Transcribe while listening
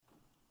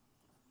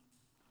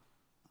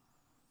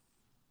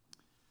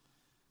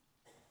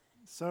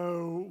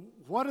So,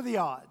 what are the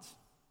odds?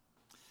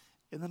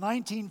 In the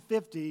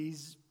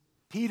 1950s,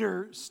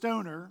 Peter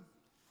Stoner,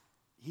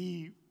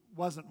 he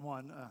wasn't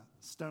one,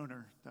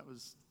 Stoner, that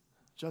was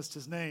just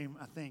his name,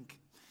 I think.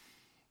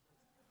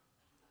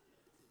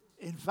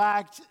 In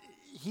fact,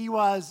 he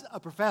was a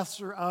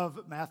professor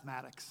of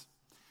mathematics.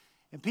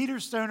 And Peter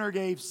Stoner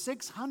gave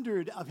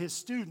 600 of his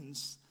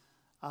students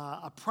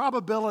a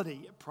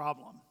probability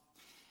problem.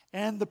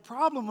 And the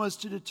problem was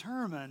to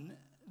determine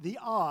the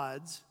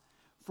odds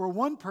for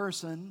one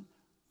person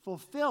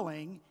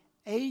fulfilling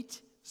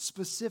 8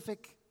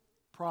 specific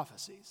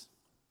prophecies.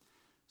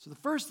 So the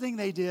first thing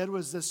they did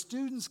was the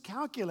students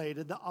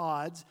calculated the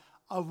odds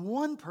of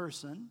one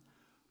person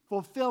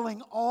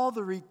fulfilling all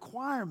the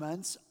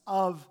requirements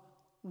of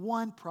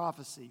one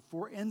prophecy.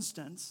 For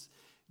instance,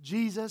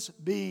 Jesus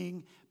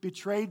being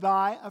betrayed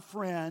by a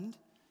friend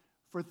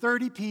for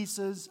 30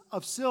 pieces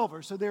of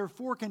silver. So there are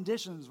 4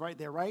 conditions right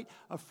there, right?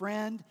 A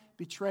friend,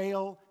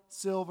 betrayal,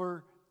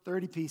 silver,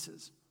 30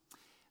 pieces.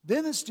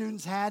 Then the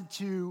students had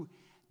to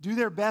do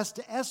their best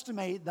to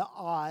estimate the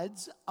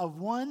odds of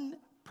one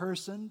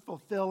person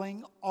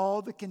fulfilling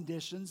all the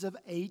conditions of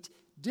 8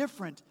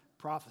 different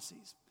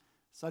prophecies,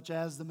 such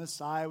as the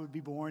Messiah would be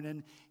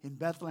born in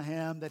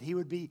Bethlehem, that he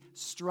would be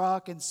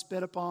struck and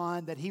spit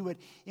upon, that he would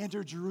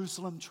enter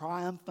Jerusalem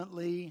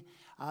triumphantly,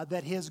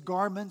 that his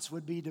garments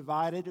would be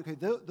divided. Okay,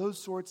 those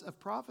sorts of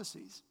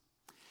prophecies.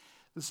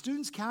 The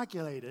students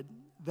calculated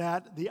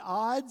that the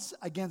odds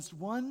against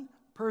one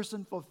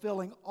person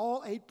fulfilling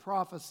all 8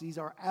 prophecies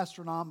are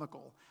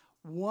astronomical.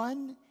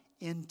 1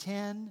 in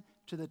 10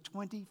 to the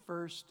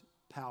 21st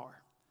power.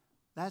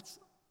 That's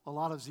a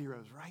lot of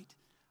zeros, right?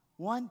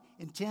 1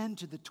 in 10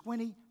 to the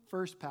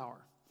 21st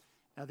power.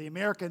 Now, the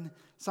American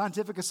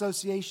Scientific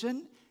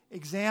Association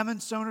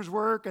examined Stoner's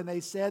work, and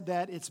they said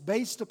that it's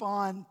based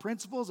upon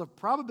principles of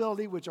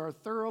probability which are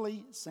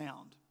thoroughly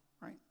sound,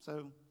 right?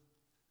 So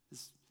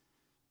this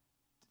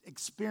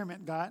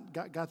experiment got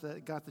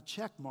the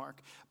check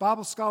mark.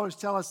 Bible scholars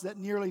tell us that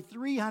nearly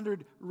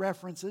 300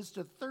 references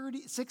to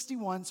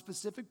 61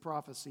 specific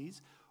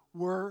prophecies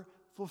were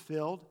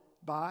fulfilled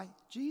by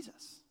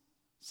Jesus.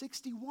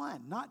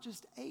 61, not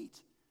just 8.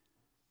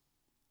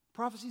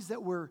 Prophecies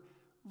that were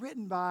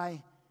written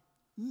by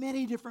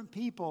many different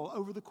people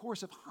over the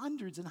course of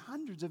hundreds and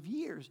hundreds of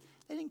years.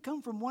 They didn't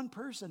come from one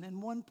person in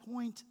one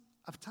point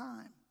of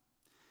time.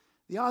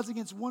 The odds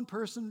against one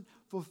person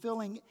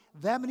fulfilling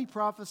that many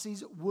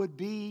prophecies would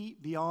be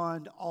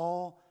beyond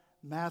all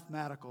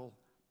mathematical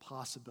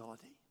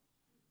possibility.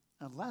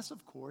 Unless,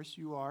 of course,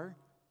 you are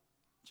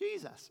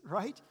Jesus,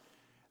 right?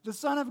 The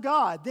Son of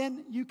God.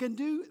 Then you can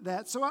do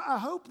that. So I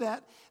hope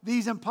that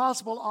these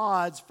impossible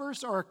odds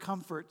first are a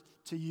comfort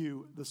to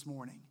you this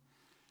morning.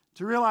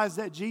 To realize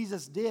that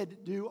Jesus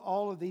did do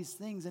all of these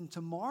things, and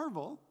to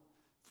marvel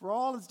for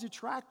all his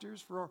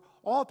detractors, for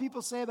all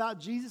people say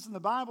about Jesus in the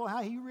Bible,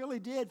 how he really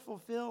did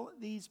fulfill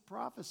these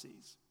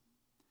prophecies.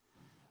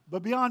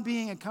 But beyond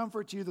being a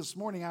comfort to you this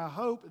morning, I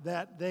hope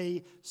that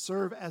they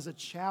serve as a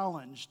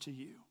challenge to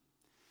you.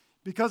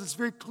 Because it's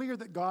very clear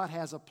that God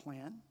has a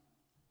plan.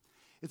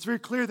 It's very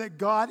clear that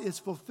God is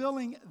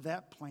fulfilling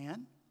that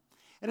plan.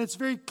 And it's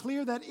very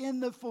clear that in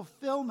the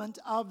fulfillment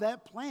of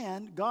that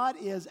plan, God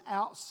is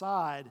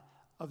outside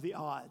of the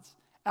odds,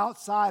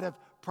 outside of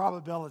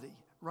probability,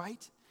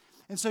 right?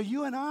 And so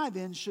you and I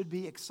then should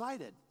be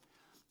excited,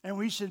 and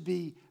we should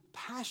be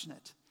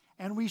passionate,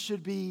 and we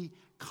should be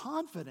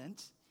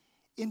confident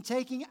in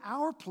taking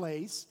our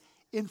place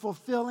in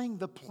fulfilling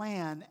the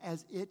plan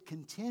as it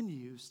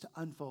continues to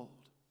unfold.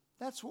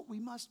 That's what we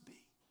must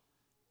be.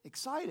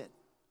 Excited,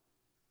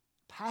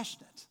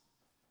 passionate,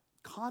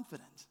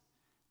 confident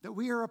that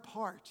we are a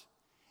part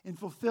in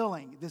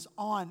fulfilling this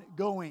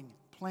ongoing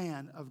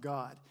plan of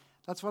God.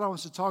 That's what I want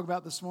us to talk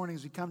about this morning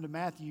as we come to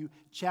Matthew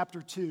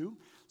chapter 2.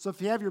 So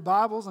if you have your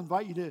Bibles, I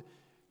invite you to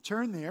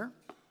turn there.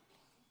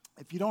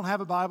 If you don't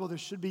have a Bible, there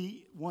should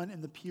be one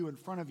in the pew in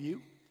front of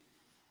you.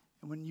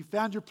 And when you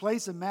found your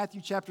place in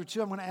Matthew chapter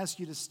 2, I'm going to ask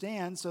you to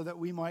stand so that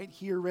we might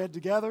hear read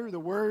together the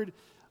word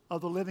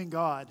of the living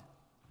God.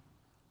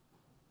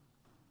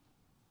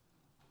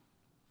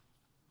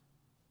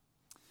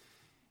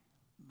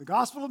 The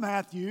Gospel of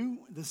Matthew,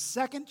 the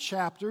 2nd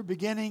chapter,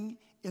 beginning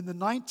in the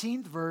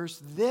 19th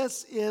verse,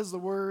 this is the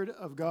word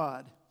of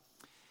God.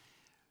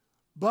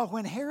 But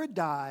when Herod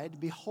died,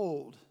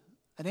 behold,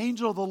 an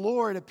angel of the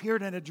Lord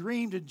appeared in a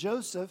dream to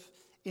Joseph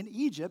in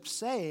Egypt,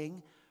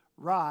 saying,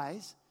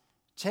 Rise,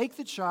 take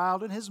the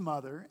child and his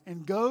mother,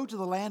 and go to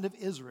the land of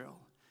Israel,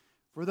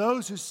 for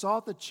those who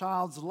sought the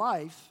child's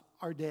life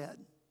are dead.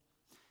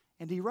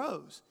 And he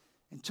rose,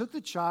 and took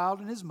the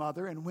child and his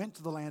mother, and went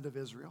to the land of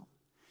Israel.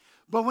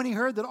 But when he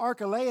heard that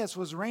Archelaus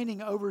was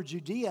reigning over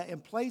Judea in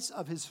place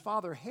of his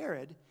father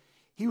Herod,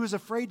 he was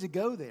afraid to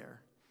go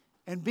there.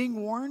 And being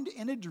warned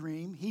in a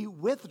dream, he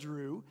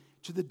withdrew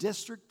to the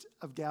district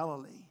of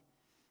Galilee.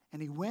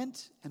 And he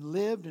went and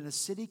lived in a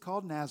city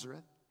called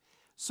Nazareth,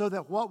 so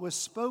that what was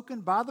spoken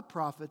by the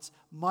prophets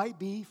might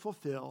be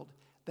fulfilled,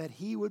 that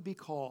he would be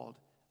called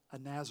a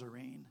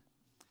Nazarene.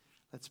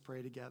 Let's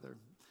pray together.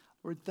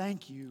 Lord,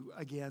 thank you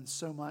again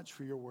so much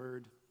for your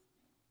word.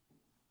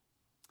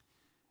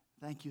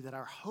 Thank you that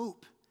our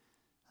hope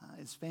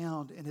is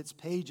found in its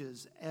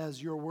pages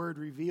as your word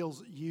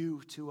reveals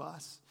you to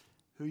us,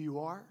 who you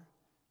are,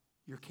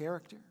 your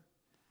character,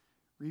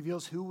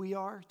 reveals who we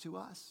are to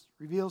us,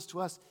 reveals to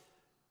us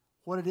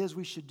what it is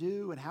we should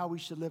do and how we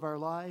should live our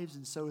lives.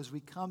 And so as we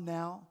come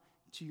now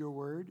to your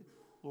word,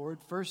 Lord,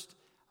 first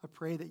I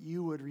pray that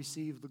you would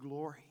receive the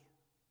glory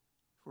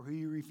for who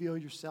you reveal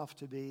yourself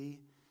to be.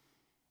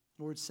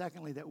 Lord,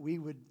 secondly, that we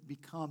would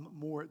become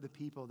more the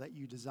people that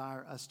you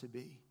desire us to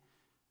be,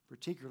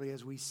 particularly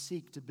as we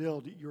seek to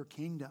build your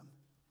kingdom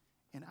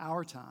in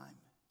our time,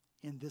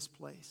 in this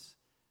place.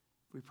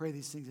 We pray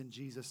these things in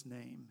Jesus'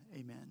 name.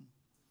 Amen.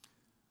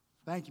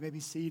 Thank you. You may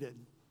be seated.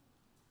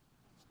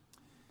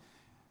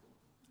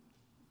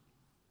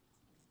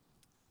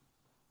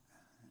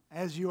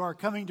 As you are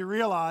coming to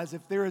realize,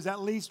 if there is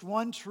at least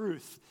one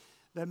truth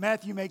that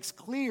Matthew makes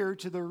clear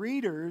to the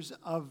readers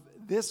of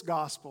this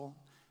gospel,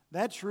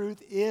 that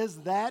truth is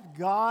that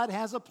God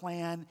has a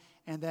plan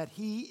and that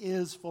he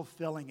is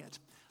fulfilling it.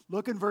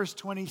 Look in verse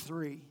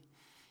 23.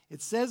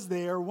 It says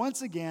there,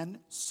 once again,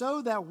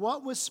 so that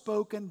what was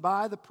spoken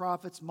by the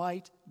prophets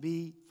might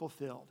be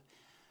fulfilled.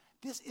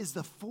 This is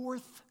the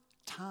fourth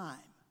time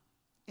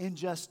in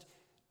just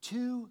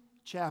 2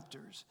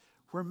 chapters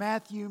where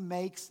Matthew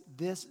makes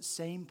this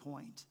same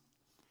point,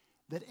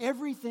 that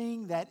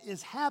everything that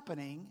is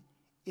happening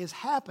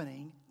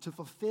to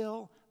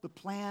fulfill the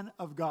plan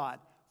of God.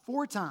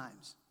 4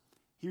 times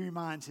he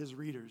reminds his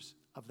readers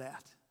of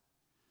that.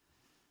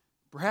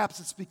 Perhaps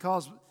it's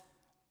because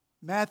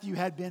Matthew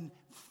had been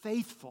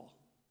faithful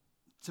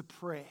to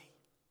pray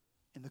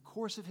in the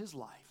course of his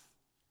life,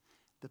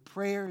 the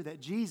prayer that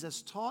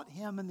Jesus taught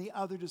him and the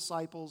other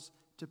disciples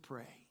to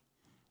pray.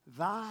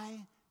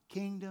 Thy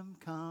kingdom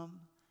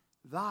come,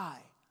 thy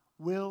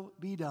will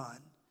be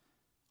done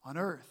on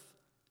earth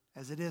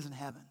as it is in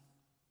heaven.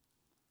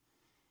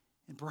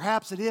 And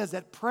perhaps it is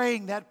that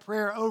praying that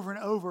prayer over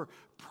and over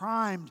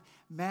primed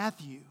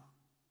Matthew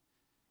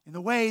in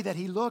the way that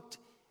he looked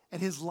at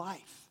his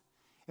life.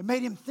 It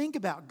made him think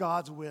about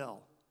God's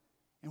will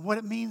and what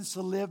it means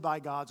to live by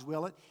God's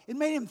will. It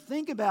made him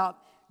think about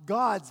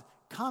God's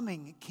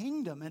coming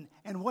kingdom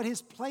and what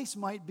his place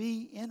might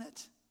be in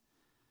it.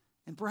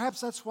 And perhaps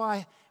that's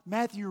why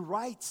Matthew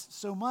writes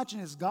so much in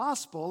his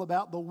gospel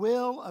about the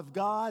will of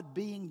God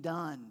being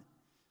done,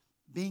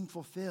 being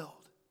fulfilled.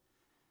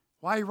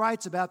 Why he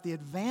writes about the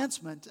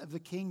advancement of the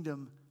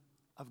kingdom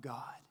of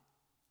God.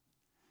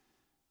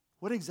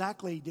 What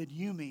exactly did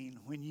you mean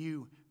when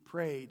you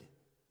prayed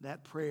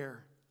that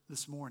prayer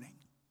this morning?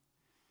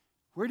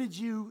 Where did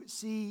you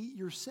see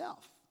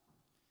yourself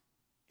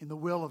in the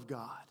will of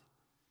God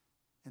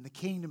and the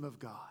kingdom of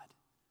God?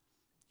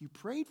 You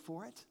prayed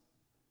for it,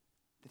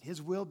 that his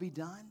will be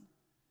done,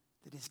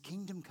 that his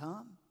kingdom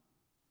come.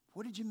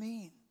 What did you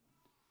mean?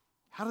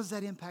 How does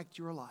that impact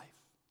your life?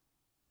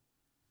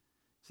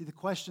 See, the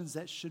questions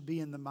that should be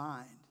in the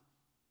mind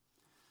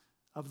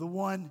of the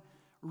one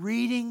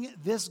reading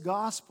this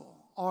gospel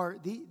are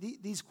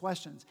these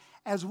questions.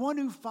 As one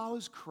who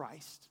follows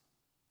Christ,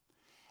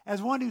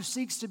 as one who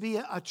seeks to be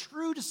a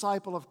true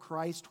disciple of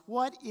Christ,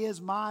 what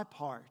is my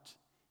part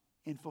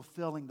in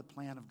fulfilling the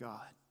plan of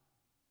God?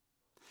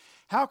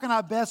 How can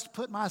I best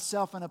put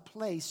myself in a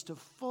place to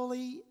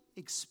fully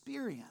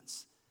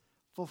experience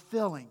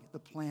fulfilling the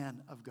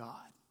plan of God?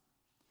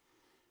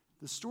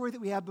 The story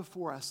that we have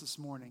before us this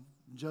morning,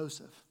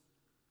 Joseph,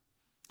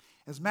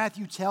 as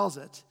Matthew tells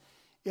it,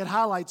 it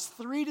highlights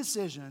 3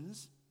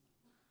 decisions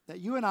that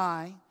you and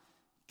I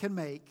can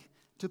make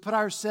to put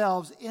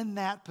ourselves in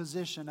that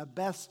position, a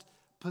best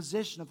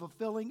position of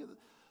fulfilling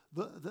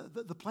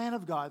the plan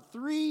of God.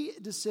 3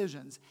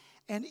 decisions.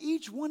 And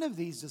each one of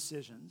these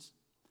decisions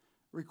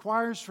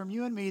requires from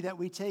you and me that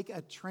we take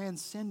a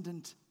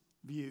transcendent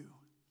view.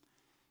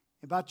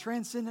 And by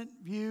transcendent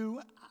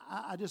view,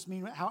 I just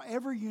mean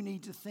however you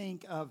need to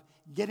think of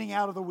getting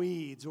out of the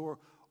weeds or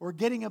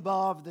getting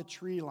above the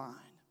tree line.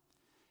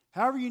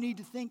 However you need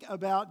to think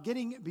about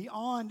getting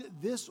beyond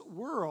this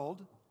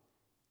world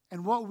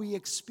and what we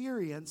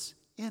experience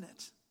in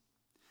it.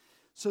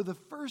 So the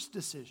first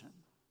decision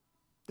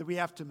that we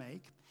have to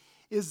make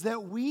is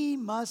that we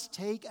must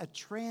take a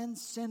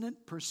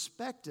transcendent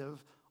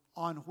perspective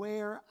on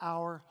where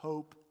our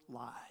hope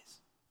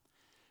lies.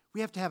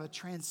 We have to have a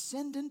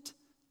transcendent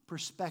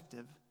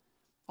perspective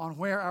on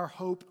where our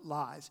hope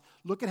lies.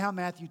 Look at how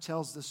Matthew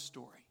tells this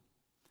story.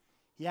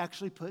 He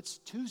actually puts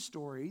 2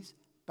 stories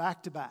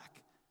back to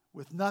back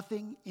with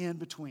nothing in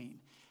between.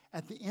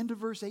 At the end of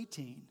verse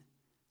 18,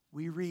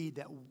 we read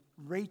that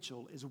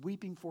Rachel is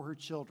weeping for her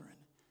children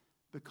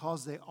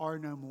because they are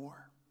no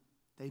more.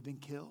 They've been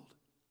killed.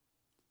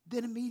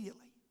 Then immediately,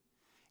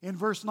 in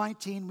verse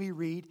 19, we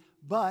read,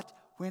 but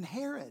when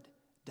Herod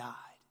died.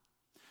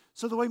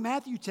 So the way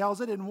Matthew tells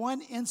it, in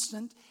one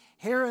instant,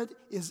 Herod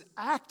is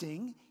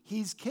acting,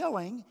 he's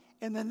killing.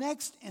 In the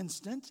next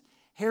instant,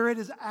 Herod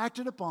is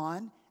acted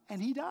upon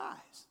and he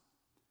dies.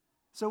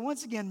 So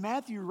once again,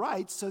 Matthew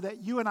writes so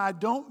that you and I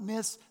don't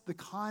miss the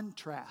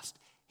contrast.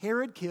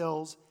 Herod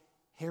kills,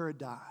 Herod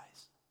dies.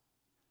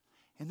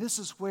 And this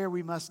is where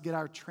we must get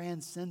our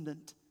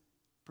transcendent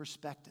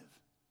perspective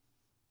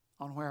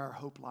on where our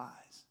hope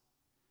lies.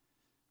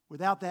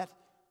 Without that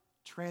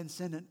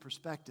transcendent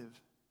perspective,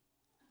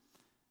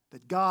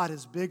 that God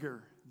is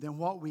bigger than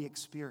what we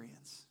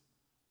experience,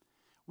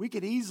 we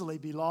could easily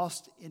be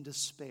lost in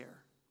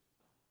despair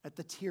at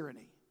the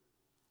tyranny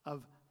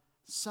of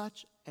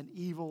such an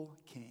evil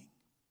king.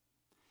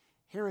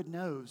 Herod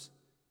knows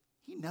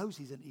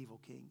he's an evil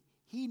king.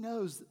 He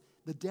knows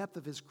the depth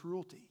of his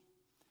cruelty.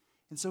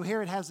 And so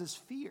Herod has this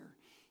fear.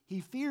 He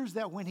fears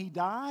that when he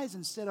dies,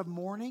 instead of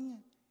mourning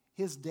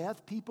his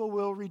death, people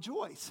will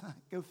rejoice.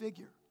 Go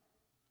figure.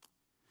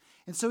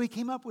 And so he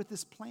came up with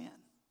this plan.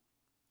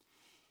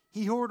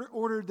 He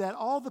ordered that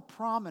all the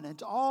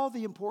prominent, all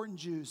the important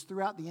Jews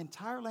throughout the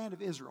entire land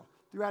of Israel,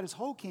 throughout his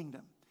whole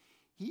kingdom,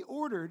 he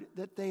ordered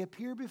that they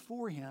appear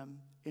before him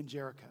in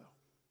Jericho.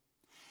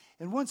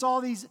 And once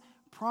all these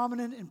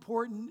prominent,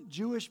 important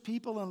Jewish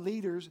people and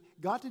leaders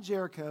got to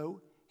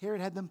Jericho,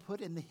 Herod had them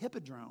put in the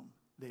hippodrome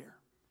there.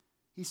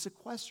 He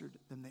sequestered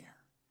them there.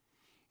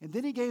 And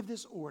then he gave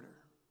this order.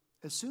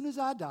 As soon as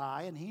I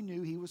die, and he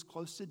knew he was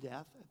close to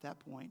death at that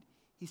point,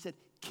 he said,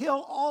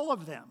 kill all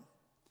of them.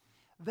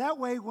 That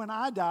way, when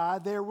I die,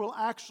 there will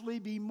actually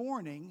be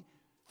mourning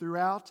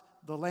throughout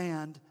the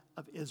land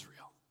of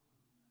Israel.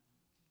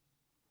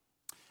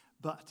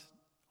 But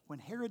when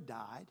Herod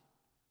died,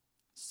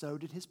 so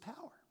did his power.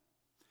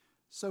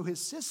 So his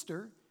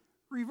sister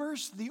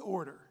reversed the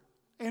order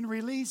and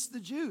released the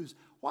Jews.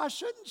 Why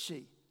shouldn't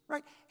she?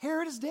 Right?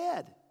 Herod is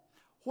dead.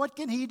 What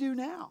can he do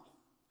now?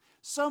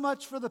 So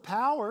much for the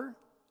power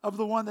of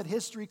the one that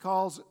history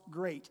calls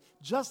great.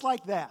 Just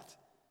like that,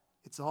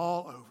 it's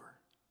all over.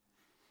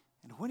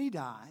 And when he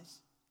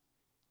dies,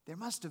 there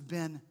must have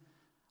been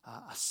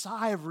a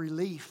sigh of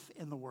relief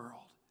in the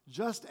world,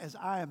 just as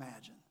I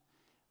imagine.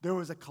 There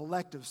was a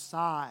collective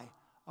sigh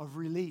of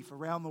relief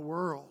around the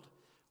world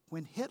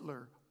when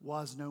Hitler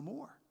was no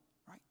more,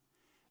 right?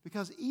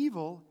 Because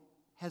evil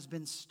has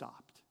been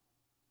stopped.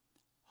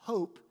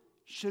 Hope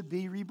should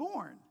be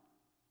reborn,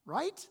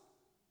 right?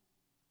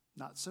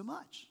 Not so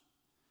much.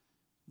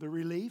 The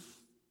relief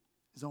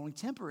is only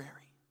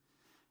temporary,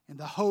 and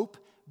the hope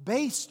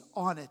based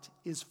on it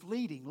is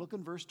fleeting. Look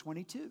in verse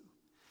 22.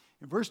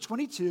 In verse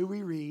 22,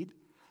 we read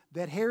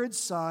that Herod's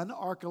son,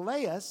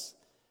 Archelaus,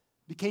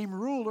 became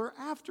ruler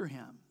after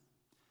him.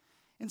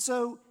 And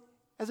so,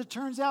 as it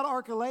turns out,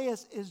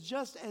 Archelaus is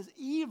just as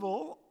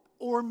evil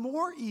or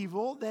more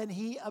evil than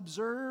he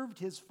observed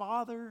his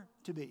father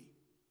to be.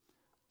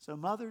 So,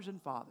 mothers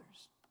and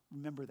fathers,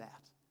 remember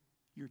that.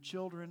 Your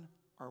children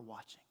are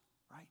watching,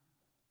 right?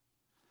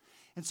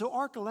 And so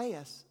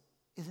Archelaus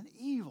is an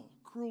evil,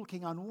 cruel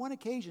king. On one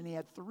occasion, he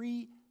had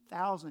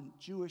 3,000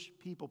 Jewish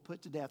people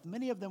put to death.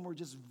 Many of them were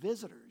just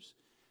visitors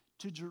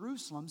to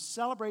Jerusalem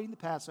celebrating the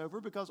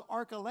Passover because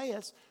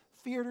Archelaus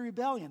feared a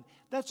rebellion.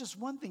 That's just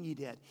one thing he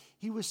did.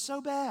 He was so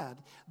bad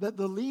that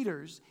the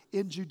leaders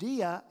in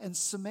Judea and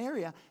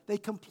Samaria, they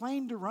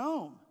complained to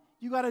Rome.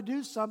 You got to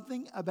do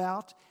something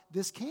about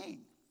this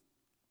king.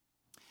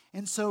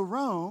 And so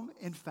Rome,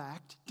 in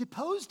fact,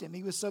 deposed him.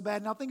 He was so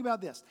bad. Now think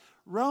about this.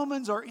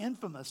 Romans are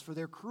infamous for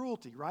their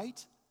cruelty,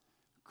 right?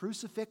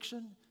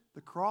 Crucifixion,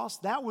 the cross,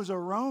 that was a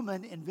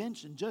Roman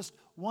invention, just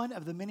one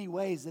of the many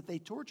ways that they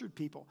tortured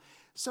people.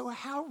 So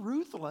how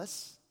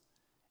ruthless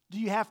do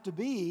you have to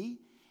be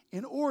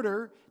in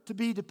order to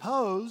be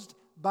deposed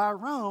by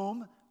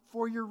Rome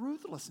for your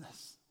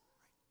ruthlessness?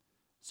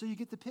 So you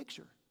get the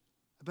picture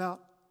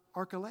about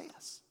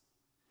Archelaus.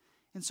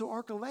 And so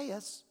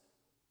Archelaus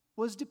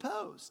was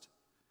deposed.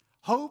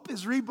 Hope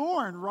is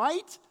reborn,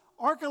 right?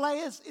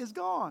 Archelaus is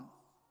gone.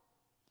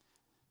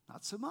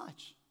 Not so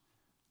much.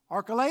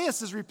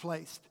 Archelaus is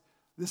replaced.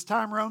 This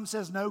time Rome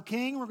says, no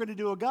king, we're going to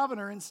do a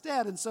governor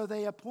instead. And so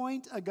they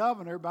appoint a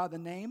governor by the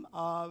name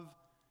of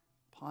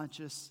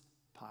Pontius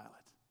Pilate.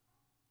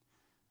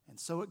 And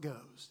so it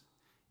goes.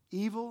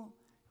 Evil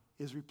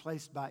is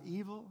replaced by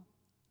evil,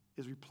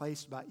 is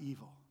replaced by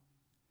evil.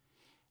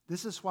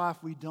 This is why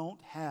if we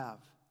don't have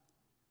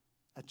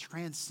a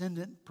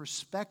transcendent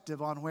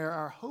perspective on where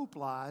our hope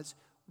lies,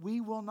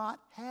 we will not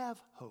have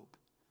hope.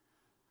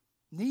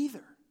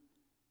 Neither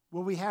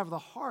will we have the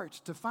heart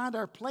to find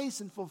our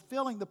place in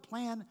fulfilling the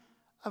plan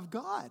of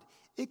God.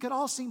 It could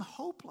all seem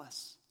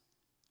hopeless,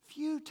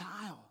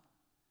 futile.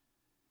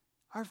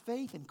 Our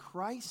faith in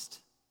Christ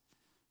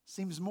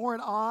seems more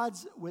at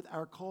odds with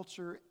our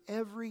culture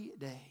every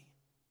day.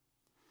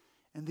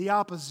 And the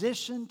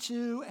opposition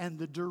to and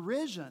the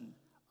derision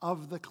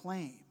of the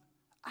claim,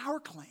 our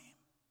claim,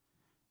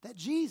 that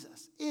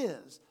Jesus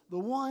is the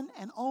one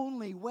and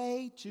only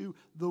way to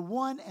the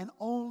one and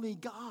only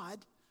God,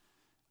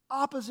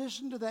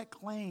 opposition to that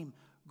claim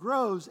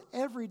grows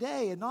every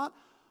day, and not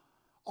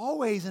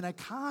always in a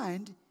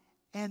kind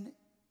and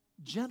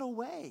gentle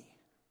way.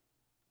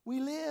 We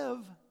live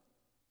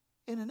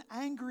in an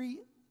angry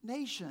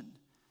nation.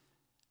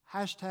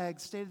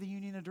 Hashtag State of the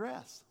Union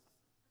address.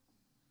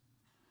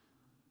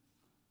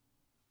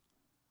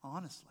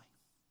 Honestly.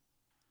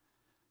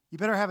 You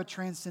better have a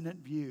transcendent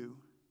view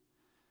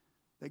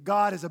that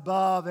God is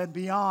above and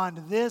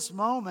beyond this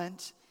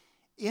moment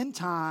in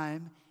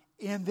time,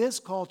 in this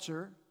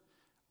culture,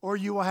 or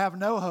you will have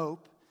no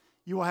hope.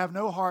 You will have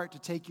no heart to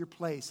take your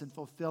place in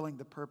fulfilling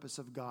the purpose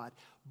of God.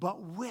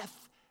 But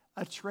with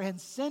a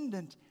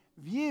transcendent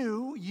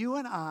view, you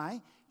and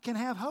I can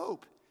have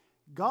hope.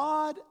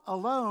 God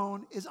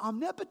alone is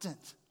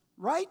omnipotent,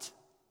 right?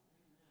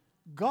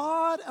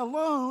 God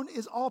alone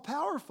is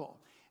all-powerful.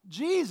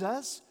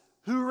 Jesus,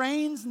 who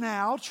reigns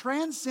now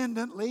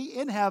transcendently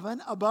in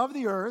heaven above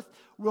the earth,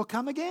 will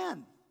come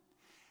again.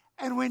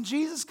 And when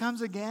Jesus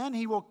comes again,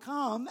 he will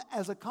come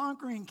as a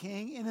conquering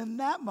king, and in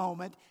that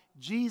moment,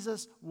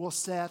 Jesus will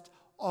set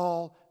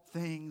all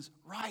things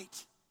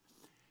right.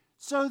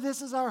 So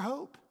this is our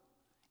hope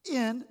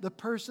in the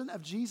person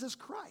of Jesus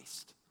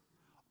Christ.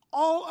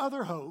 All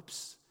other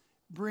hopes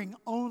bring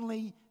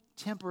only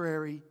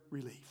temporary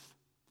relief.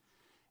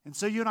 And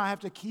so you and I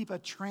have to keep a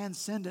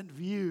transcendent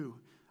view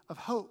of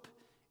hope.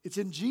 It's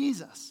in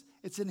Jesus.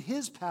 It's in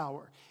his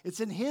power. It's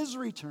in his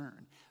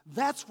return.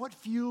 That's what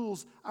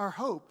fuels our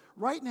hope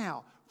right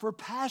now for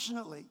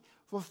passionately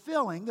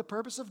fulfilling the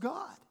purpose of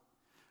God,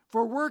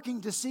 for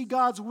working to see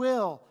God's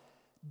will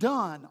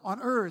done on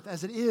earth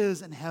as it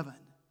is in heaven.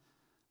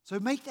 So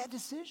make that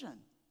decision.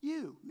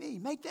 You, me,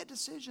 make that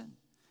decision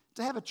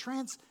to have a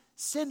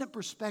transcendent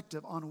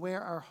perspective on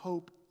where our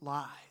hope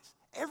lies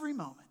every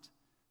moment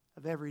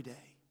of every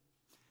day.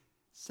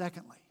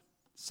 Secondly,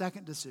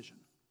 second decision.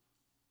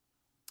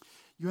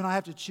 You and I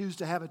have to choose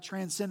to have a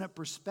transcendent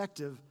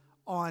perspective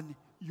on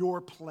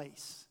your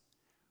place,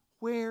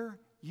 where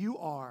you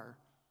are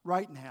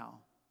right now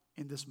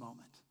in this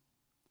moment.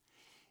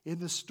 In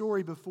the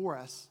story before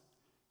us,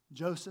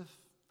 Joseph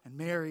and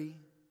Mary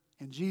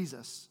and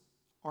Jesus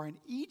are in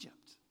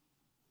Egypt.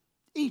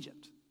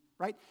 Egypt,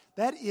 right?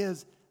 That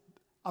is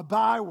a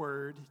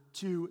byword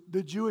to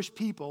the Jewish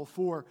people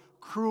for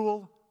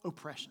cruel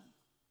oppression.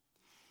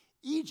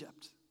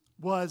 Egypt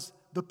was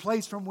the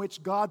place from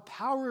which God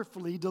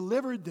powerfully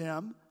delivered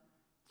them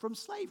from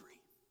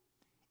slavery.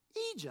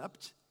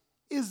 Egypt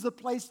is the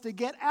place to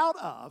get out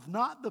of,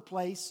 not the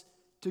place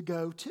to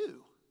go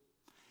to.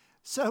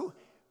 So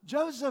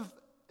Joseph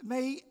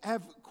may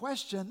have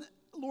questioned,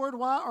 Lord,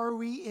 why are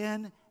we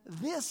in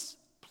this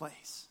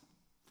place?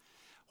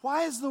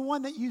 Why is the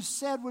one that you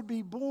said would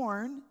be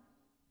born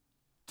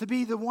to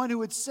be the one who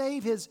would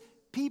save his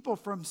people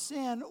from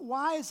sin,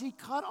 why is he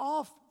cut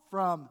off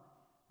from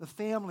the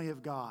family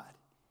of God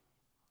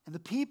and the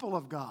people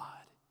of God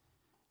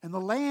and the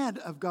land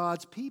of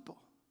God's people?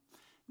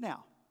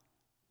 Now,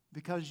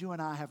 because you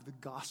and I have the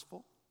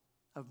gospel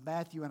of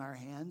Matthew in our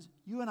hands,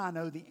 you and I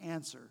know the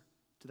answer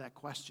to that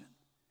question.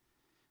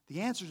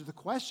 The answer to the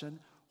question,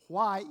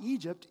 why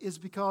Egypt, is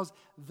because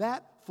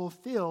that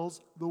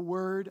fulfills the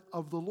word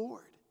of the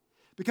Lord.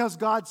 Because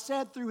God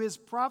said through his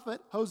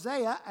prophet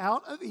Hosea,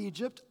 out of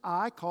Egypt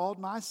I called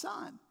my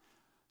son.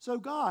 So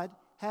God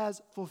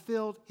has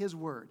fulfilled his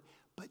word.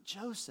 But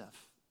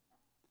Joseph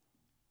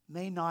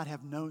may not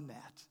have known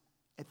that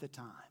at the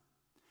time.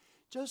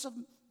 Joseph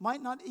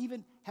might not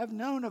even have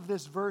known of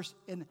this verse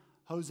in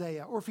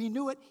Hosea, or if he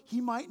knew it, he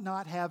might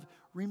not have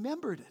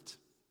remembered it.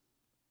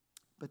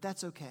 But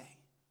that's okay.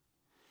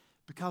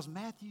 Because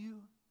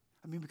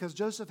because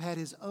Joseph had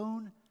his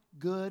own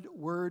good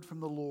word from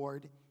the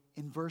Lord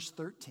in verse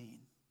 13.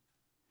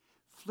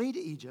 Flee to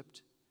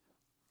Egypt,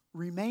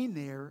 remain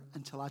there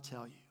until I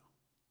tell you.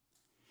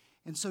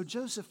 And so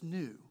Joseph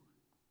knew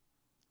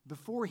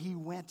before he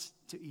went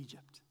to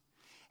Egypt.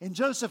 And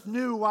Joseph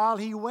knew while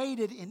he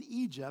waited in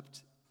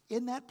Egypt,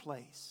 in that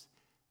place,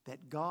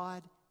 that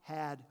God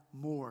had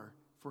more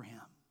for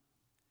him.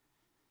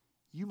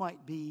 You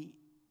might be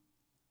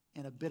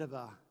in a bit of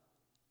a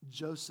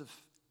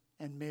Joseph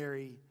and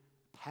Mary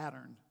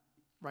pattern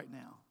right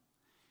now.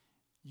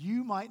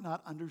 You might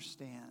not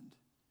understand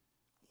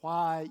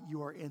why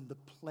you are in the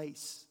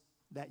place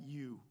that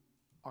you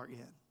are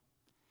in.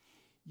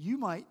 You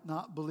might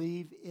not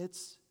believe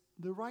it's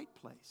the right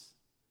place.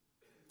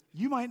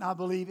 You might not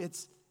believe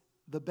it's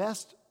the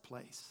best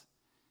place.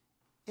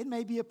 It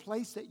may be a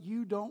place that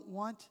you don't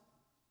want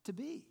to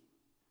be.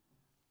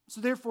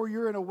 So therefore,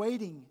 you're in a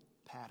waiting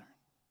pattern,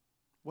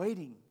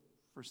 waiting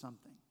for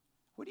something.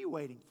 What are you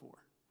waiting for?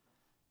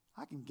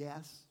 I can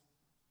guess.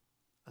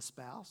 A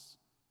spouse.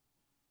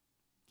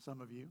 Some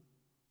of you.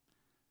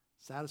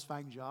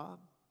 Satisfying job.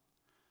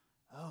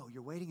 Oh,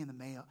 you're waiting in the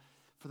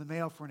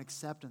mail for an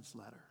acceptance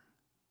letter.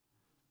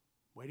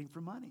 Waiting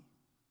for money.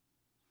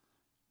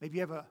 Maybe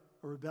you have a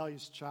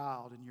rebellious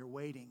child and you're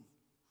waiting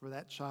for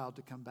that child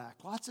to come back.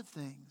 Lots of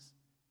things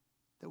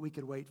that we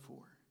could wait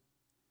for.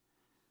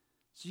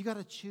 So you got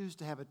to choose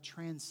to have a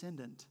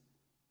transcendent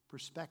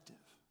perspective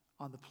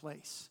on the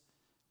place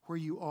where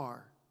you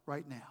are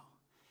right now.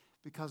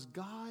 Because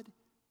God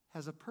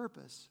has a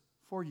purpose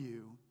for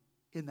you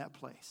in that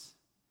place.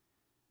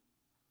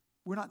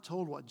 We're not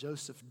told what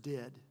Joseph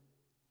did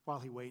while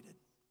he waited.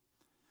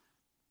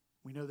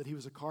 We know that he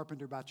was a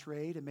carpenter by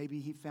trade, and maybe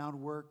he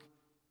found work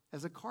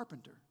as a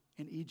carpenter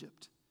in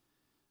Egypt.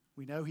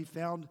 We know he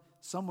found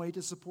some way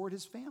to support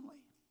his family.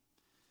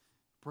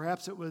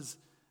 Perhaps it was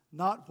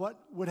not what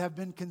would have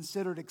been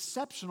considered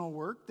exceptional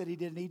work that he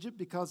did in Egypt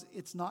because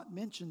it's not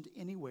mentioned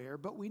anywhere.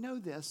 But we know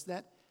this,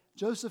 that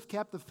Joseph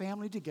kept the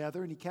family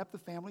together and he kept the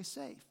family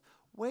safe,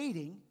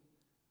 waiting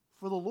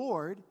for the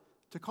Lord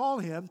to call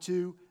him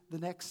to the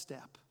next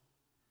step.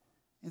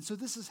 And so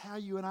this is how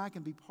you and I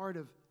can be part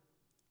of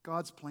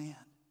God's plan.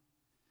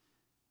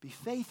 Be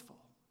faithful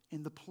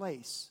in the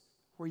place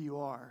where you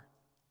are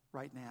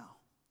right now.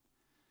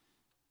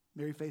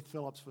 Mary Faith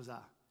Phillips was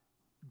a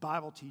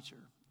Bible teacher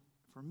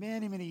for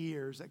many, many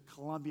years at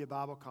Columbia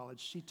Bible College.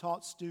 She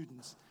taught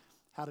students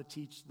how to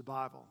teach the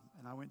Bible,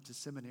 and I went to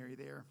seminary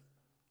there.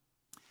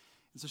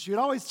 And so she would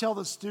always tell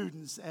the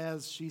students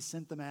as she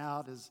sent them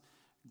out as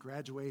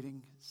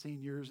graduating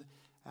seniors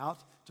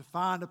out to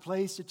find a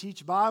place to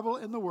teach Bible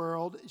in the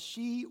world,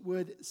 she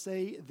would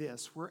say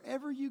this: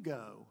 wherever you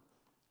go,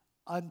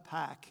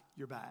 unpack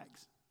your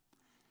bags.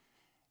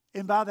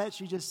 And by that,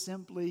 she just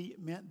simply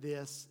meant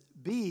this: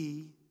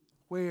 be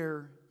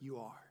where you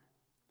are.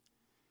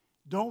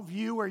 Don't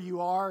view where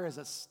you are as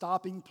a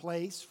stopping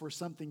place for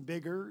something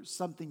bigger,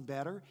 something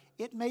better.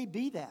 It may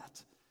be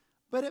that,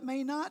 but it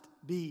may not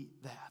be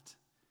that.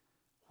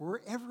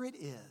 Wherever it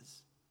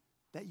is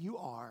that you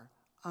are,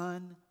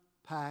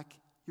 unpack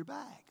your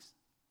bags.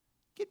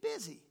 Get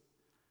busy,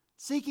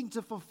 seeking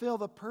to fulfill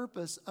the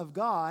purpose of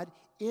God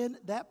in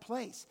that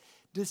place.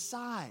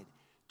 Decide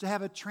to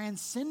have a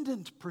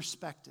transcendent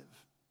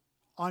perspective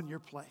on your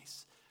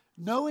place,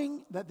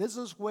 knowing that this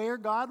is where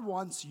God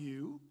wants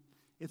you.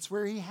 It's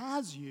where He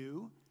has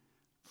you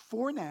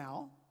for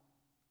now,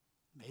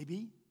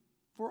 maybe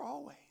for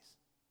always.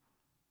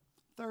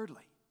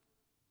 Thirdly,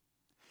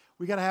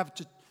 we have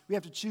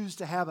to choose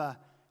to have a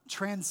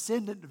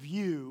transcendent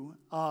view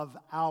of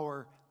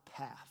our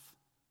path,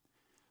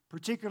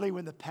 particularly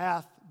when the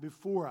path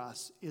before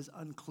us is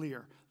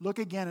unclear. Look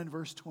again in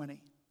verse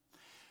 20.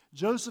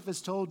 Joseph is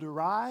told to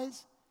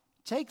rise,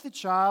 take the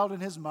child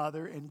and his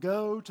mother, and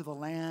go to the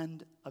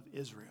land of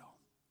Israel.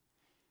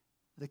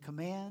 The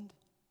command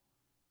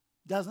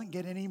doesn't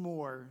get any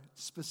more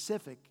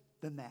specific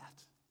than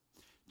that.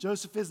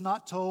 Joseph is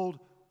not told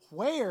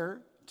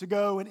where to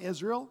go in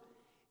Israel.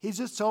 He's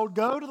just told,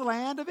 go to the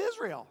land of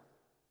Israel.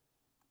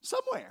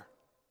 Somewhere.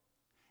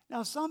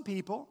 Now, some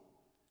people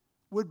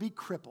would be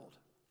crippled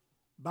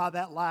by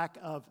that lack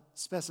of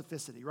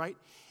specificity, right?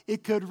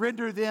 It could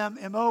render them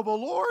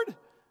immobile. Lord,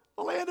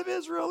 the land of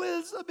Israel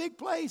is a big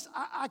place.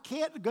 I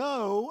can't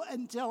go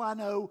until I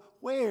know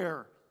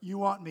where you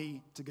want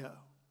me to go.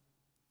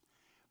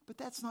 But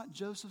that's not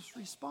Joseph's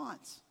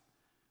response.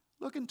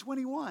 Look in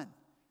 21.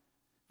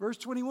 Verse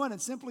 21,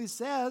 it simply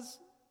says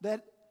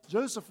that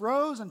Joseph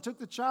rose and took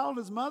the child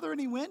and his mother,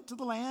 and he went to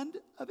the land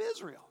of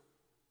Israel.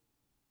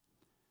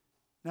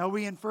 Now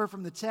we infer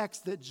from the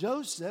text that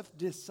Joseph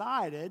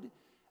decided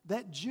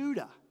that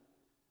Judah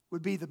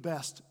would be the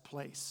best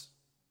place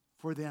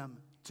for them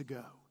to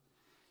go.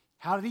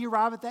 How did he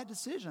arrive at that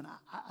decision?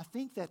 I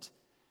think that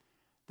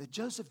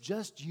Joseph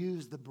just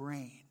used the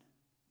brain,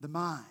 the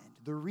mind,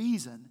 the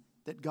reason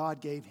that God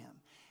gave him.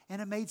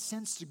 And it made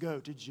sense to go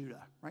to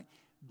Judah, right?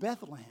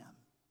 Bethlehem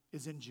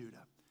is in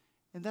Judah.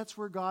 And that's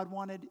where God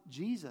wanted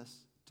Jesus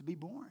to be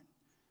born.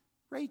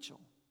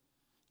 Rachel,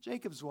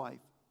 Jacob's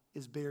wife,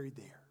 is buried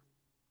there.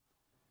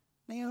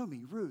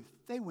 Naomi, Ruth,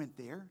 they went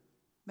there,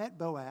 met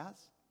Boaz,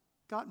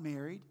 got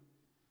married.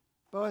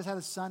 Boaz had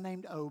a son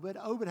named Obed.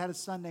 Obed had a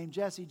son named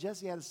Jesse.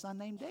 Jesse had a son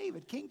named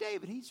David. King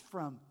David, he's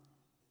from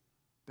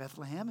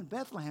Bethlehem, and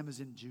Bethlehem is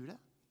in Judah.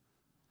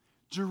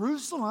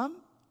 Jerusalem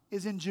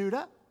is in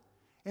Judah,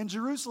 and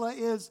Jerusalem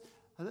is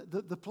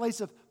the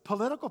place of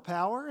political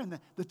power, and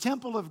the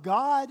temple of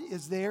God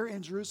is there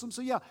in Jerusalem.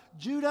 So yeah,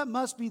 Judah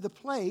must be the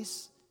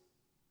place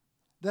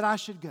that I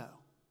should go.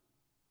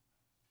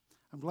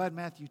 I'm glad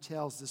Matthew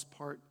tells this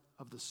part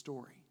of the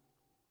story.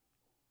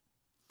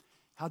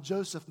 How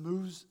Joseph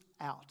moves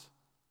out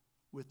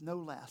with no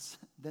less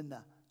than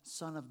the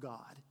Son of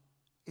God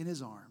in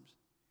his arms,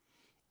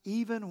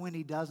 even when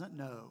he doesn't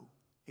know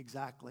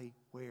exactly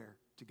where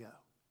to go.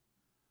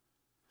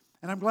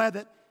 And I'm glad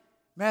that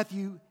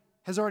Matthew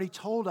has already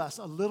told us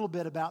a little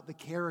bit about the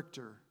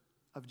character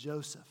of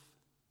Joseph.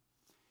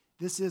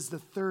 This is the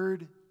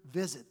third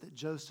visit that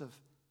Joseph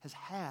has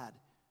had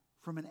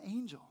from an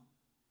angel.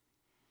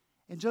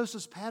 And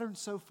Joseph's pattern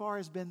so far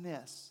has been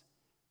this: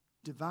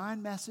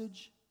 divine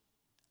message,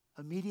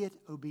 immediate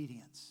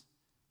obedience.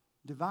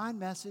 Divine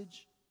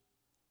message,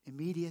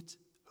 immediate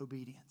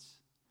obedience.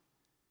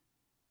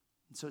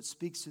 And so it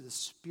speaks to the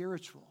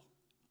spiritual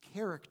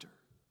character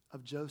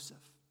of Joseph.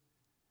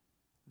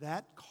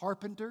 That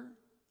carpenter,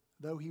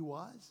 though he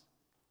was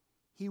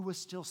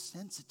still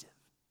sensitive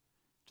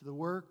to the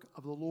work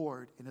of the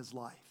Lord in his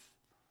life.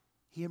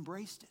 He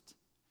embraced it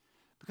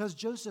because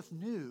Joseph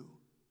knew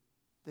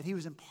that he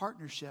was in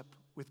partnership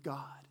with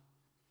God.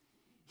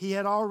 He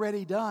had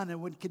already done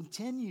and would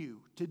continue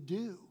to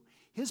do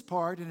his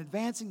part in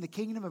advancing the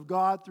kingdom of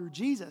God through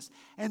Jesus.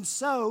 And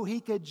so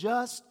he could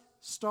just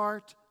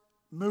start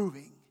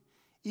moving,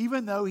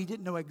 even though he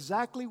didn't know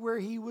exactly where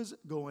he was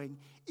going,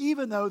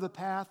 even though the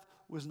path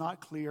was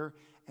not clear,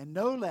 and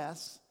no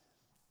less,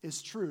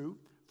 is true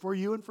for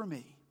you and for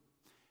me.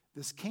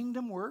 This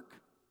kingdom work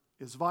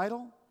is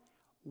vital.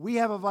 We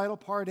have a vital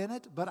part in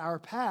it, but our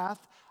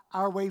path,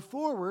 our way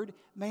forward,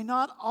 may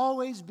not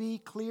always be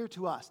clear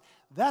to us.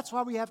 That's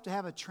why we have to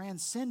have a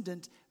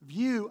transcendent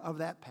view of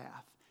that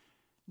path,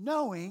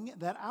 knowing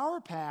that our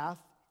path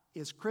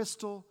is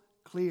crystal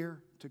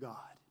clear to God.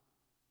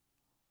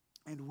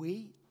 And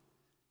we,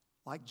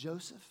 like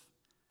Joseph,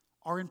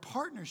 are in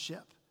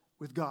partnership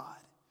with God.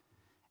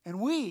 And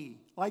we,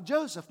 like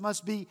Joseph,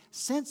 must be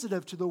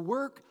sensitive to the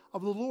work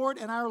of the Lord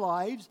in our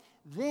lives.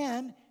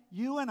 Then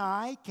you and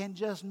I can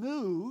just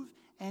move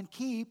and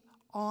keep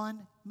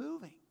on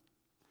moving.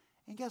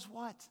 And guess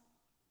what?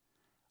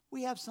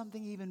 We have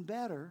something even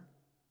better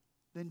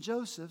than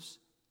Joseph's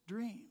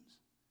dreams.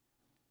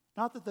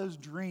 Not that those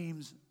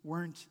dreams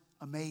weren't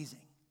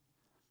amazing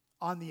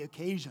on the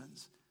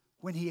occasions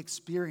when he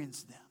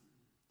experienced them.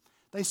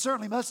 They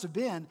certainly must have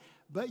been,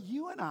 but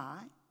you and I,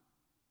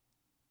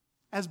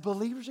 as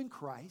believers in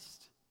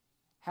Christ,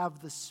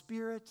 have the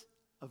Spirit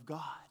of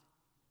God.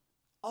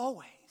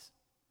 Always.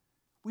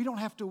 We don't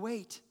have to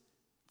wait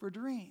for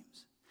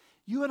dreams.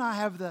 You and I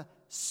have the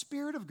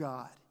Spirit of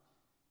God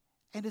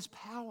and His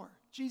power.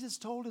 Jesus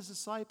told His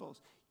disciples,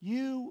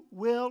 you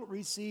will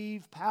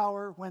receive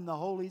power when the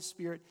Holy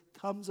Spirit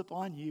comes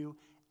upon you,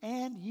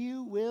 and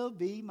you will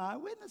be my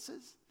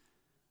witnesses.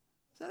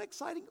 Is that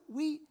exciting?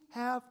 We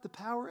have the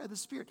power of the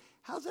Spirit.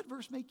 How does that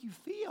verse make you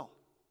feel?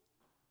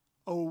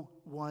 O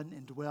one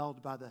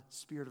indwelled by the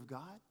Spirit of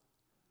God.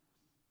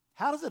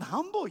 How does it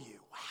humble you?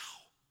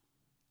 Wow,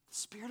 the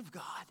Spirit of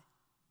God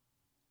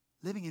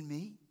living in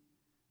me.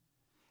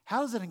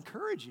 How does it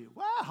encourage you?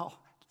 Wow,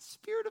 the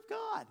Spirit of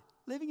God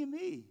living in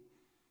me.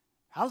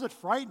 How does it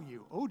frighten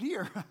you? Oh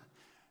dear,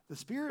 the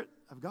Spirit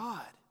of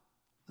God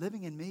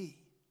living in me.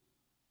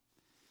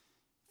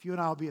 If you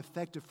and I will be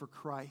effective for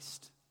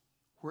Christ,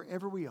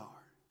 wherever we are,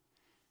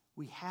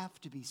 we have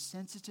to be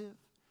sensitive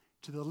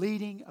to the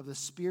leading of the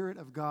Spirit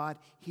of God.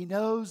 He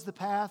knows the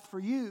path for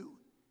you.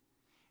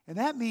 And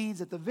that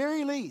means, at the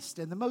very least,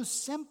 and the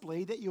most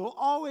simply, that you'll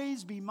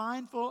always be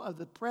mindful of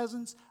the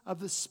presence of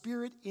the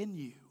Spirit in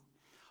you.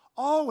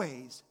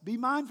 Always be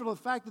mindful of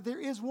the fact that there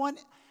is one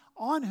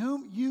on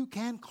whom you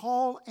can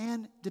call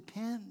and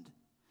depend.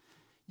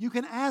 You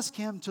can ask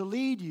Him to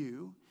lead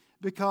you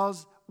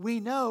because we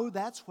know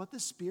that's what the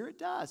Spirit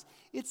does.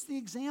 It's the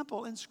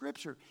example in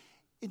Scripture.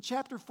 In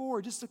chapter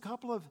 4, just a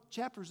couple of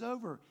chapters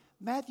over,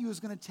 Matthew is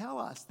going to tell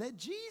us that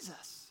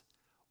Jesus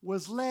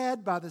was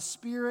led by the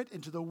Spirit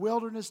into the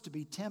wilderness to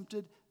be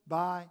tempted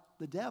by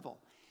the devil.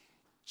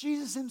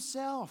 Jesus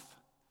Himself,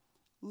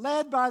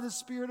 led by the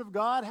Spirit of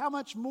God, how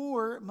much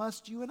more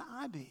must you and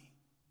I be?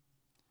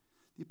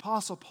 The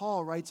Apostle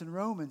Paul writes in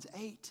Romans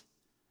 8,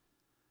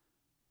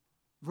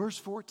 verse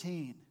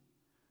 14,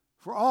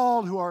 for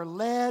all who are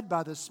led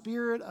by the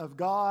Spirit of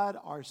God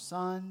are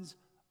sons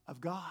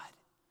of God.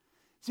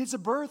 See, it's a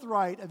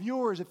birthright of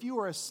yours if you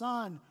are a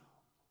son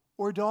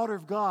or daughter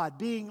of God,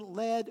 being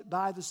led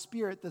by the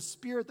Spirit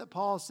that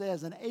Paul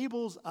says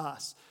enables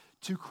us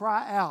to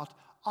cry out,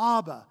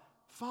 Abba,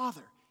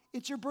 Father.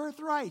 It's your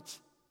birthright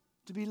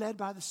to be led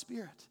by the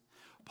Spirit.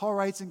 Paul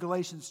writes in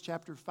Galatians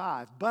chapter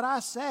 5, but I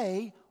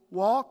say,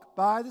 walk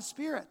by the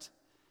Spirit.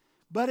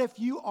 But if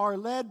you are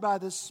led by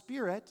the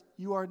Spirit,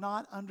 you are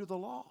not under the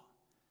law.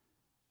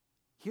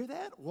 Hear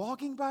that?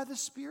 Walking by the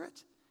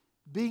Spirit,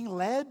 being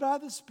led by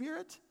the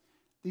Spirit.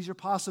 These are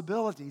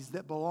possibilities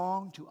that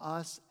belong to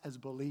us as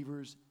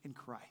believers in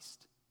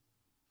Christ.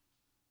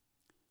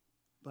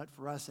 But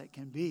for us, it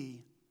can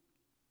be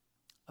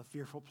a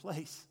fearful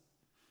place.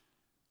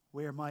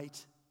 Where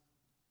might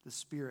the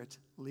Spirit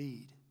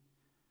lead?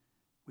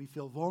 We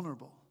feel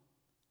vulnerable,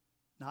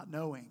 not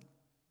knowing,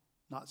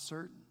 not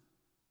certain.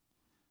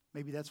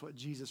 Maybe that's what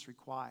Jesus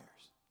requires.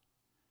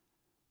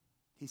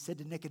 He said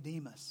to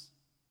Nicodemus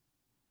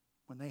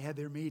when they had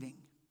their meeting,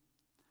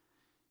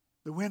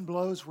 the wind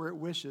blows where it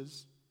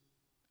wishes,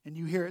 and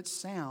you hear its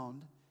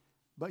sound,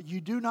 but you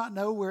do not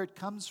know where it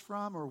comes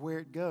from or where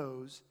it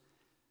goes.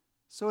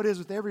 So it is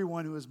with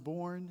everyone who is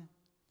born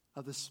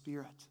of the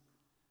Spirit.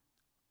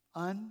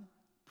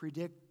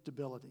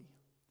 Unpredictability.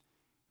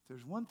 If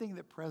there's one thing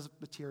that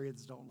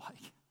Presbyterians don't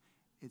like,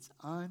 it's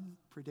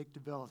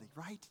unpredictability,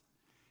 right?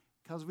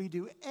 Because we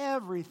do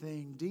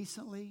everything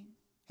decently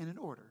and in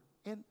order.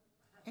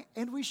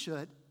 And we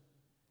should.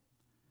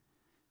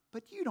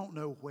 But you don't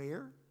know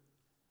where,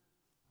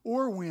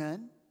 or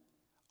when,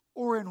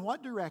 or in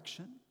what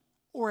direction,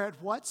 or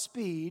at what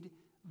speed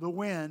the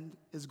wind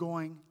is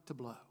going to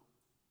blow.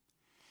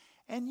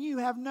 And you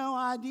have no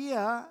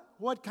idea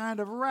what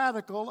kind of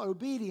radical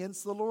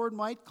obedience the Lord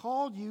might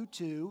call you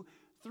to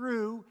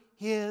through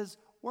His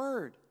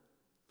Word.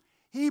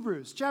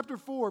 Hebrews chapter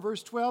 4,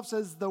 verse 12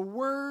 says, the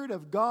Word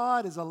of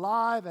God is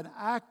alive and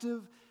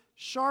active,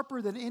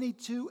 sharper than any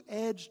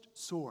two-edged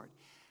sword.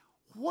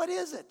 What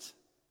is it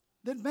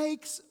that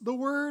makes the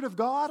Word of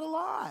God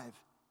alive?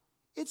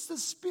 It's the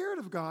Spirit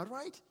of God,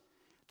 right?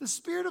 The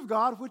Spirit of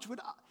God, which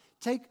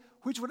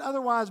would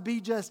otherwise be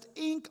just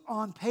ink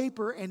on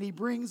paper, and He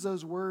brings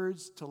those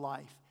words to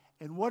life.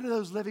 And what do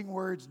those living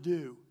words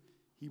do?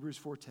 Hebrews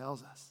 4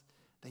 tells us.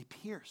 They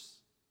pierce,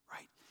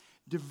 right?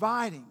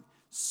 Dividing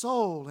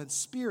soul and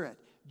spirit,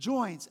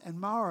 joints and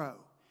marrow,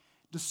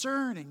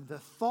 discerning the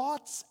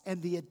thoughts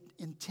and the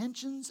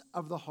intentions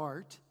of the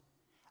heart.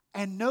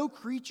 And no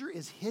creature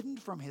is hidden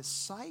from his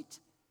sight,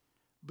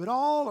 but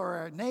all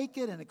are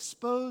naked and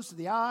exposed to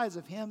the eyes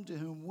of him to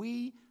whom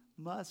we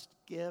must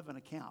give an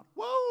account.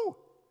 Whoa!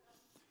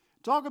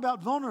 Talk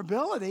about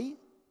vulnerability.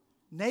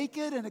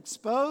 Naked and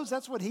exposed.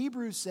 That's what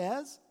Hebrews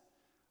says.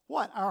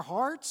 What? Our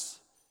hearts,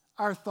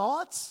 our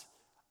thoughts,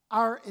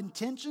 our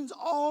intentions,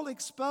 all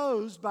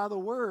exposed by the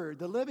Word,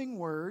 the living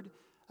Word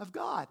of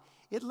God.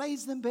 It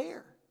lays them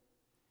bare.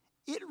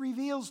 It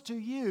reveals to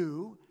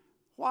you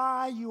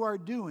why you are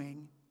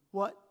doing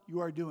what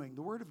you are doing.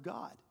 The Word of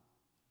God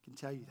can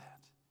tell you that.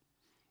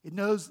 It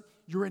knows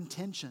your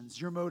intentions,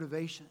 your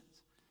motivations.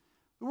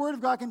 The Word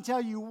of God can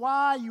tell you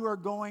why you are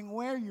going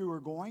where you are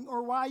going,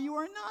 or why you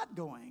are not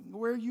going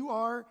where you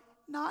are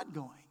not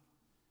going.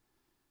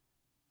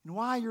 And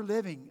why you're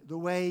living the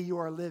way you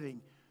are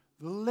living.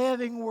 The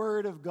living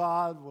Word of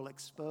God will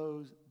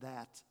expose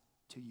that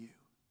to you.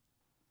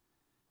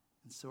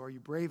 And so are you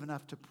brave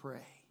enough to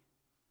pray?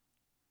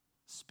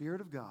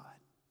 Spirit of God,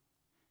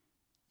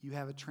 you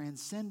have a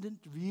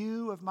transcendent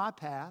view of my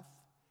path.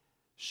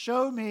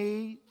 Show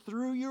me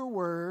through your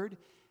Word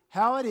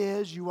how it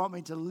is you want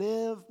me to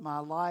live my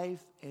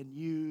life and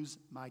use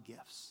my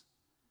gifts.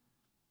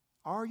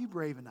 Are you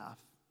brave enough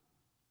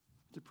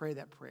to pray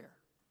that prayer?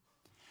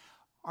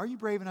 Are you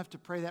brave enough to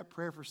pray that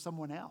prayer for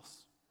someone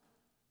else?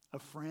 A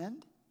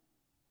friend?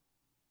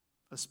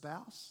 A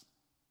spouse?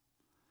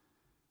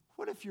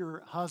 What if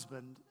your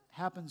husband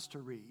happens to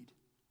read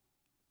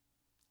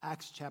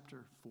Acts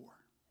chapter 4?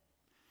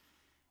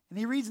 And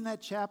he reads in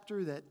that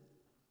chapter that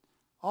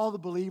all the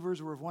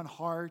believers were of one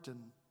heart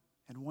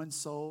and one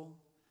soul.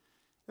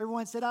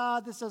 Everyone said,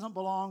 this doesn't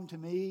belong to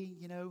me.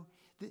 You know,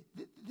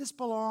 this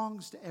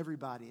belongs to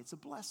everybody. It's a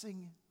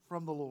blessing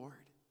from the Lord.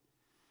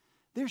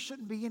 There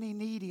shouldn't be any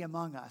needy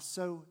among us.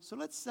 So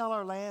let's sell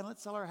our land,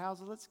 let's sell our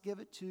houses, let's give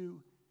it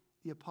to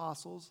the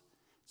apostles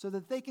so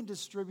that they can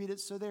distribute it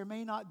so there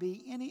may not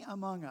be any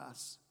among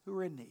us who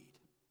are in need.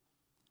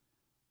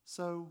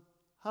 So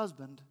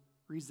husband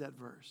reads that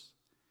verse.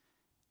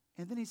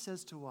 And then he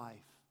says to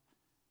wife,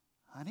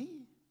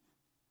 honey,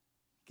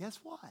 guess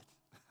what?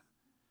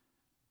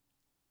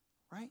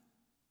 Right?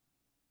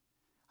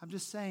 I'm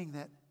just saying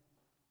that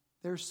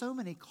there are so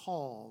many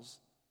calls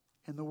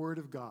in the Word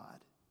of God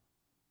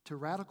to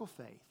radical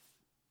faith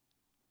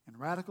and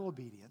radical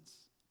obedience.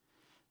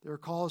 There are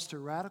calls to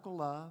radical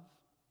love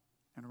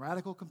and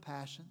radical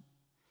compassion.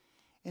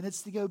 And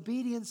it's the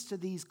obedience to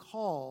these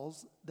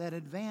calls that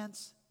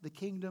advance the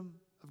kingdom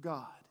of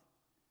God.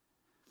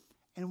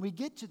 And we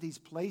get to these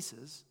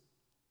places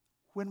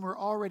when we're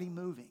already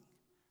moving,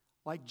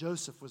 like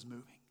Joseph was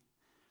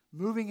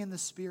moving in the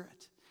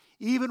Spirit,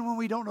 even when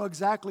we don't know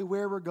exactly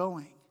where we're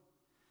going.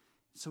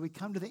 So we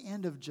come to the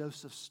end of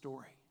Joseph's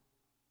story,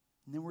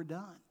 and then we're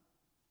done.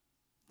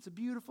 It's a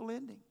beautiful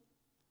ending.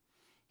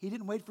 He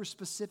didn't wait for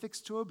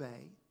specifics to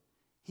obey.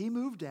 He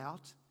moved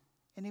out,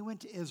 and he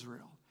went to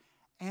Israel.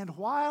 And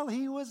while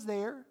he was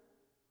there,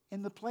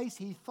 in the place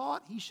he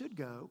thought he should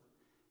go,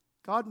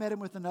 God met him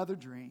with another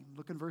dream.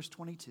 Look in verse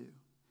 22.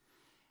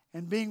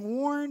 And being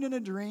warned in a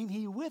dream,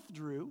 he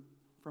withdrew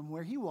from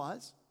where he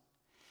was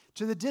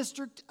to the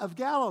district of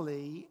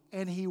Galilee,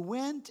 and he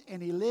went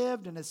and he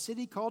lived in a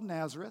city called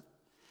Nazareth,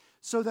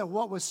 so that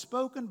what was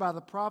spoken by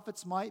the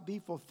prophets might be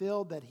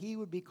fulfilled, that he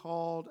would be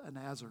called a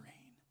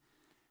Nazarene.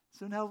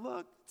 So now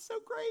look, it's so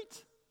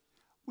great.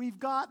 We've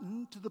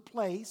gotten to the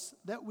place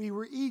that we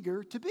were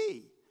eager to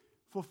be,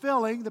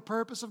 fulfilling the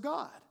purpose of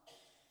God.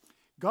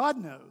 God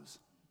knows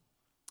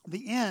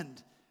the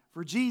end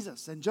for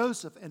Jesus and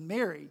Joseph and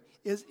Mary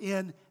is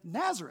in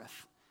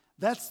Nazareth.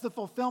 That's the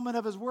fulfillment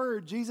of his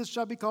word. Jesus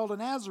shall be called a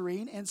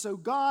Nazarene, and so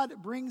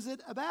God brings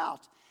it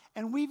about.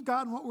 And we've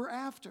gotten what we're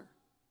after,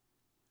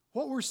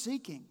 what we're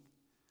seeking,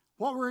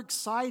 what we're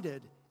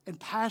excited and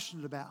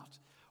passionate about,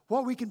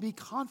 what we can be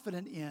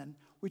confident in,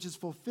 which is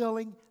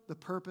fulfilling the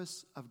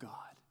purpose of God.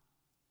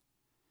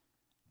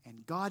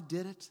 And God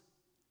did it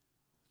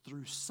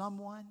through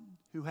someone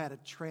who had a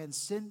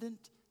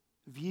transcendent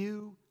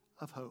view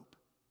of hope.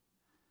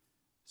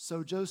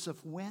 So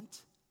Joseph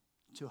went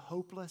to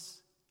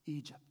hopeless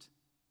Egypt.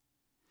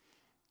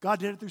 God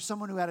did it through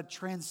someone who had a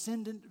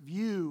transcendent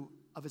view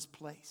of his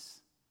place.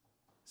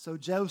 So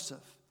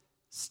Joseph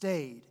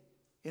stayed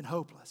in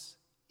hopeless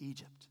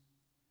Egypt.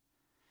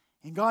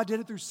 And God did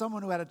it through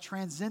someone who had a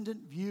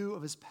transcendent view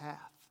of his path.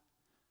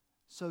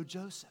 So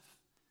Joseph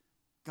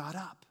got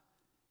up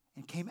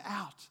and came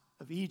out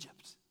of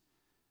Egypt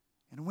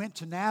and went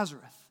to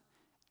Nazareth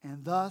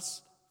and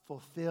thus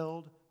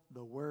fulfilled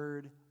the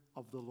word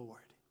of the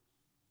Lord.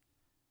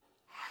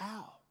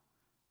 How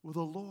will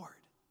the Lord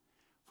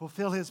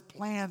fulfill his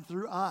plan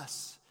through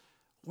us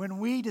when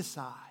we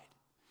decide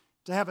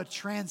to have a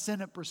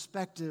transcendent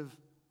perspective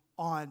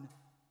on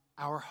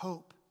our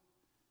hope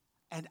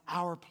and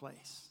our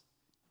place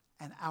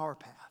and our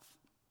path?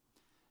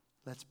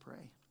 Let's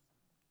pray.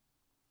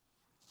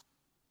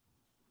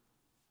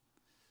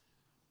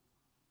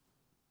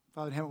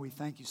 Father in heaven, we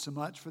thank you so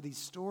much for these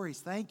stories.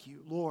 Thank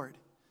you, Lord,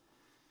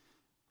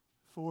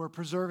 for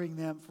preserving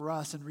them for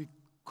us and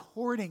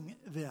recording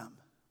them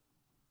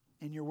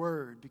in your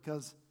word,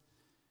 because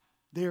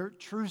they're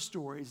true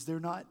stories. They're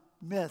not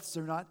myths.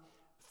 They're not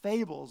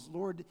fables.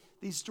 Lord,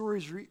 these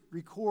stories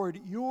record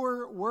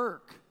your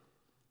work.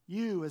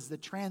 You as the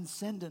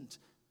transcendent,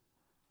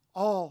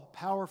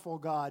 all-powerful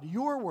God,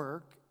 your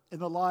work in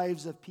the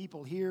lives of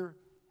people here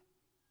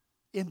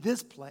in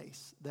this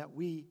place that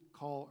we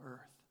call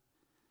earth.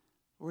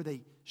 Or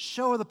they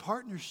show the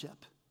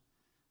partnership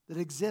that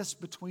exists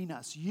between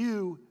us,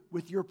 you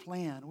with your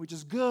plan, which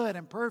is good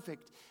and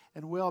perfect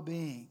and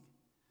well-being.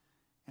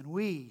 And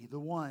we, the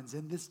ones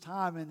in this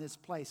time and this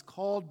place,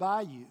 called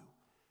by you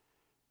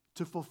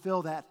to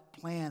fulfill that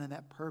plan and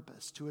that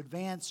purpose, to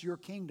advance your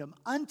kingdom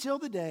until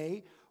the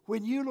day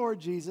when you, Lord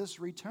Jesus,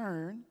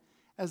 return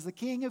as the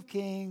King of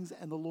Kings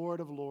and the Lord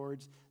of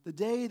Lords, the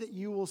day that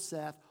you will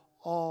set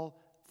all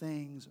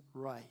things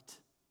right.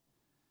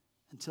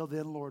 Until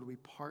then, Lord, we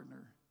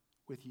partner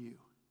with you.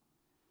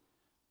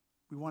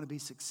 We want to be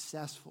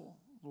successful,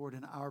 Lord,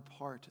 in our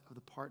part of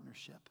the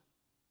partnership.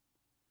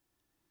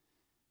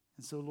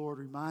 And so, Lord,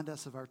 remind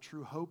us of our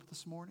true hope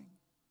this morning.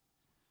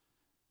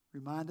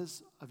 Remind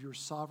us of your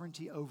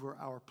sovereignty over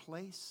our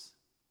place.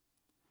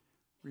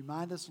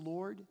 Remind us,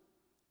 Lord,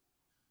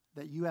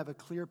 that you have a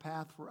clear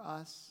path for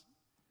us.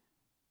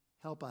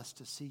 Help us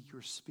to seek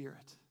your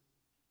Spirit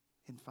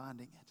in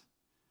finding it.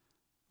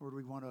 Lord,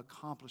 we want to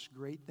accomplish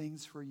great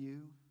things for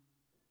you.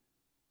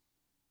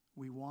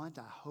 We want,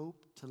 I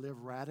hope, to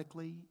live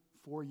radically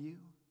for you,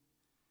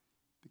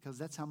 because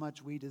that's how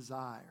much we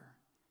desire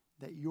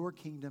that your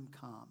kingdom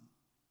come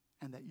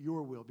and that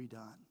your will be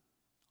done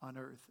on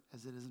earth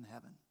as it is in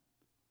heaven.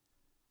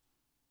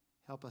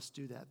 Help us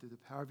do that through the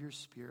power of your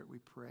Spirit, we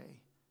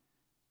pray.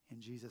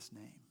 In Jesus'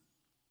 name,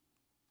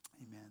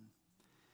 amen.